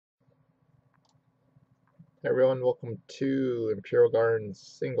Hey everyone, welcome to Imperial Gardens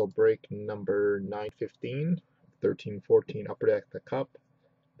single break number 915, 13-14 Upper Deck the Cup.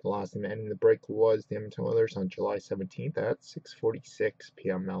 The last time ending the break was the Edmonton Oilers on July 17th at 6:46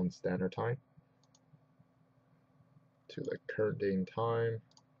 p.m. Mountain Standard Time. To the current day and time,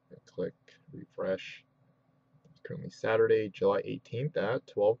 click refresh. It's currently Saturday, July 18th at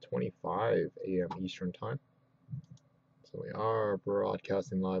 12:25 a.m. Eastern Time. So we are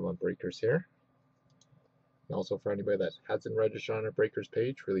broadcasting live on Breakers here. And also for anybody that hasn't registered on our Breakers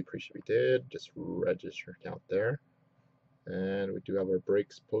page, really appreciate if you did. Just register account there. And we do have our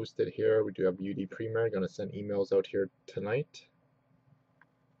breaks posted here. We do have UD Premier. Gonna send emails out here tonight.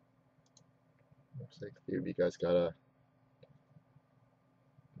 Looks like a few of you guys got a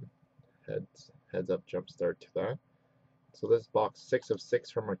heads up jump start to that. So this is box 6 of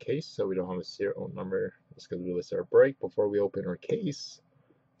 6 from our case, so we don't have a serial number just because we list our break before we open our case.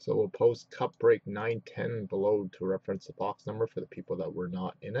 So we'll post cup break 910 below to reference the box number for the people that were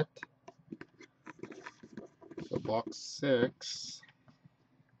not in it. So box 6.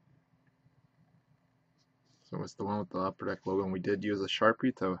 So it's the one with the Upper Deck logo, and we did use a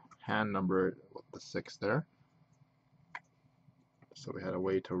Sharpie to hand number it with the 6 there. So we had a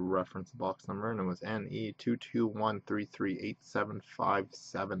way to reference the box number, and it was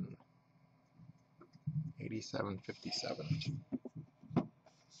NE221338757. 8757.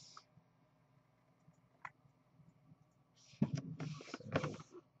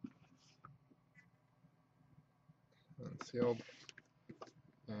 Unsealed.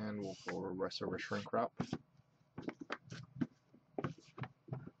 And we'll go over the rest of our shrink wrap.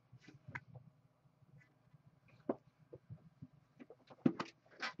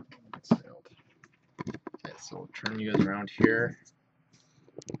 Unsealed. Okay, so we'll turn you guys around here.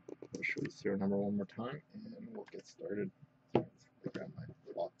 We'll show the serial number one more time, and we'll get started. So I'll grab my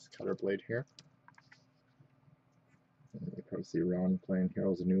box cutter blade here. And you probably see Ron playing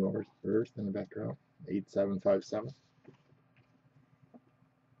Heroes of New Earth in the background. 8757.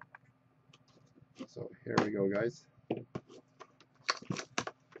 So here we go, guys.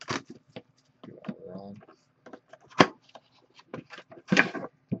 Ron.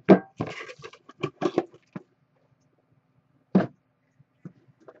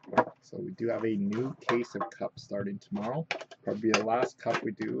 So we do have a new case of cups starting tomorrow. Probably the last cup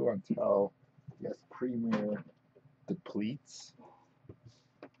we do until Premier depletes.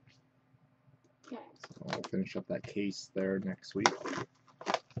 So I'll finish up that case there next week.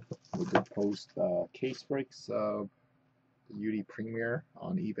 We did post case breaks of UD Premier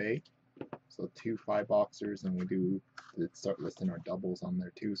on eBay. So 2 5-boxers, and we did start listing our doubles on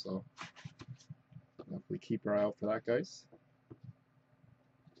there too. So definitely keep our eye out for that, guys.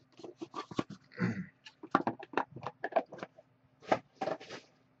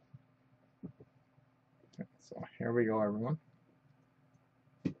 So here we go, everyone.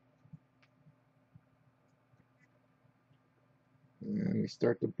 And we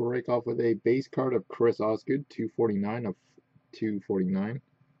start the break off with a base card of Chris Osgood, 249 of 249.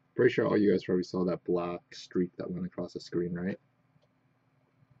 Pretty sure all you guys probably saw that black streak that went across the screen, right?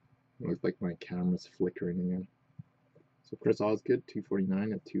 It looks like my camera's flickering again. So Chris Osgood,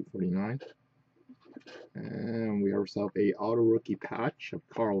 249 of 249. And we ourselves a auto rookie patch of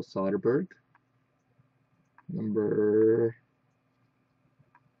Carl Soderberg, number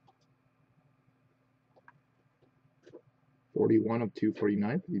 41 of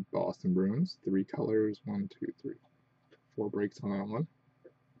 249 for the Boston Bruins. 3 colors, 1, 2, 3, 4 breaks on that one.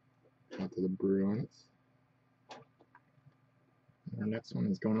 Out to the Bruins. And our next one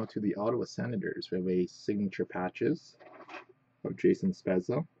is going out to the Ottawa Senators. We have a signature patches of Jason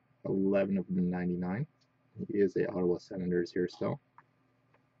Spezza, 11 of 99. He is a Ottawa Senators here still.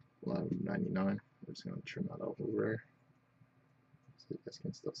 11 of 99. We're just going to trim that out over there so you guys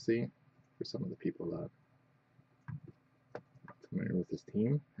can still see for some of the people that are familiar with this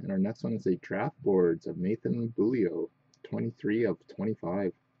team. And our next one is a draft boards of Nathan Bulio, 23 of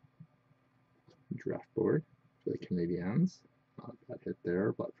 25. Draft board for the Canadiens. Not a bad hit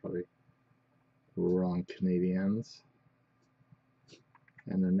there, but probably wrong Canadiens.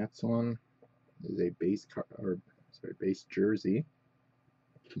 And the next one is a base jersey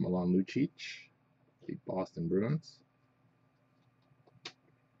from Milan Lucic, the Boston Bruins.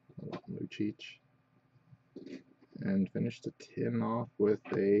 Milan Lucic. And finish the tin off with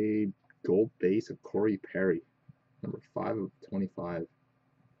a gold base of Corey Perry, number 5 of 25.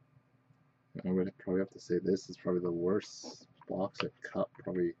 I would probably have to say this is probably the worst box of cup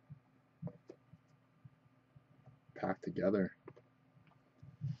probably packed together.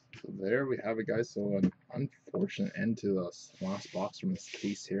 So there we have it, guys. So an unfortunate end to the last box from this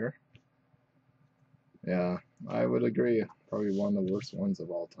case here. Yeah, I would agree. Probably one of the worst ones of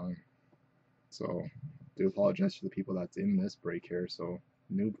all time. So, do apologize to the people that's in this break here. So,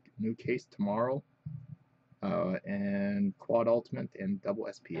 new case tomorrow, and quad ultimate and double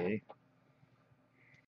SPA.